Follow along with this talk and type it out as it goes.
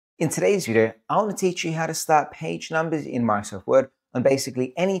In today's video, I want to teach you how to start page numbers in Microsoft Word on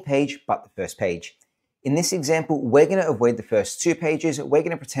basically any page but the first page. In this example, we're going to avoid the first two pages. We're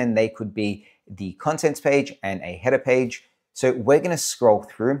going to pretend they could be the contents page and a header page. So we're going to scroll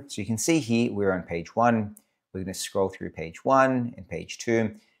through. So you can see here, we're on page 1. We're going to scroll through page 1 and page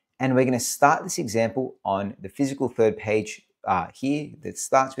 2. And we're going to start this example on the physical third page here that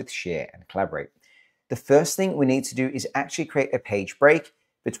starts with share and collaborate. The first thing we need to do is actually create a page break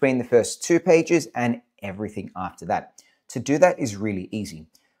between the first two pages and everything after that. To do that is really easy.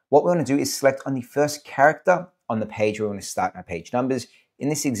 What we want to do is select on the first character on the page where we want to start our page numbers. In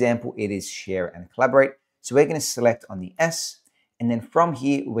this example, it is share and collaborate. So we're going to select on the S, and then from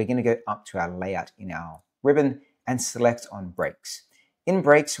here, we're going to go up to our layout in our ribbon and select on breaks. In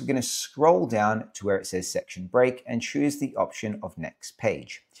breaks, we're going to scroll down to where it says section break and choose the option of next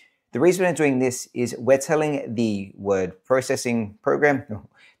page. The reason we're doing this is we're telling the word processing program,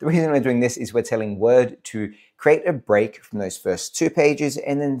 the reason we're doing this is we're telling Word to create a break from those first two pages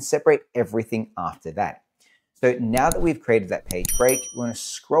and then separate everything after that. So now that we've created that page break, we want to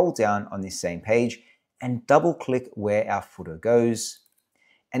scroll down on this same page and double click where our footer goes.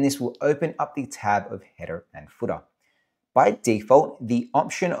 And this will open up the tab of header and footer. By default, the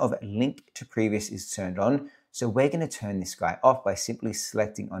option of link to previous is turned on. So we're going to turn this guy off by simply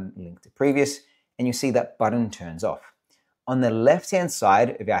selecting on link to previous, and you see that button turns off. On the left-hand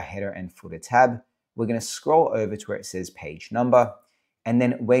side of our header and footer tab, we're going to scroll over to where it says page number, and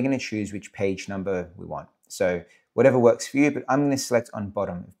then we're going to choose which page number we want. So whatever works for you, but I'm going to select on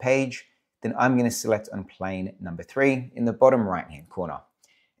bottom of page, then I'm going to select on plain number 3 in the bottom right-hand corner.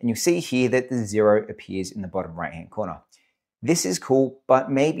 And you see here that the 0 appears in the bottom right-hand corner. This is cool,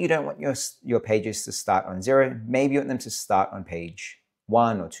 but maybe you don't want your pages to start on 0. Maybe you want them to start on page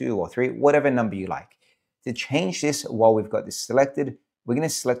 1 or 2 or 3, whatever number you like. To change this while we've got this selected, we're going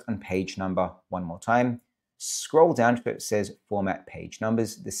to select on page number one more time, scroll down to where it says format page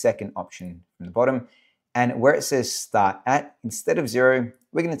numbers, the second option from the bottom, and where it says start at, instead of 0,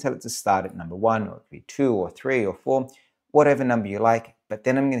 we're going to tell it to start at number 1 or it could be 2 or 3 or 4, whatever number you like, but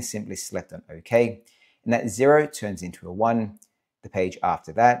then I'm going to simply select on OK. And that 0 turns into a 1. The page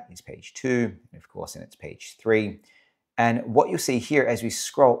after that is page 2, and of course, then it's page 3. And what you'll see here as we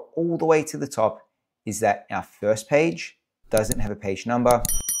scroll all the way to the top is that our first page doesn't have a page number.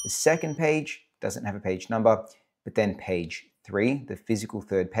 The second page doesn't have a page number, but then page 3, the physical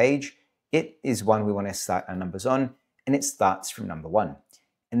third page, it is one we want to start our numbers on, and it starts from number 1.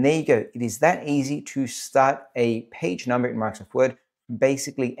 And there you go. It is that easy to start a page number in Microsoft Word from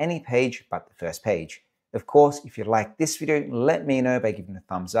basically any page but the first page. Of course, if you like this video, let me know by giving a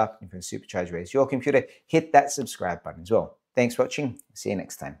thumbs up. If you're a supercharger, raise your computer, hit that subscribe button as well. Thanks for watching. See you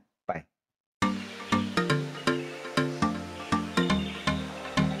next time.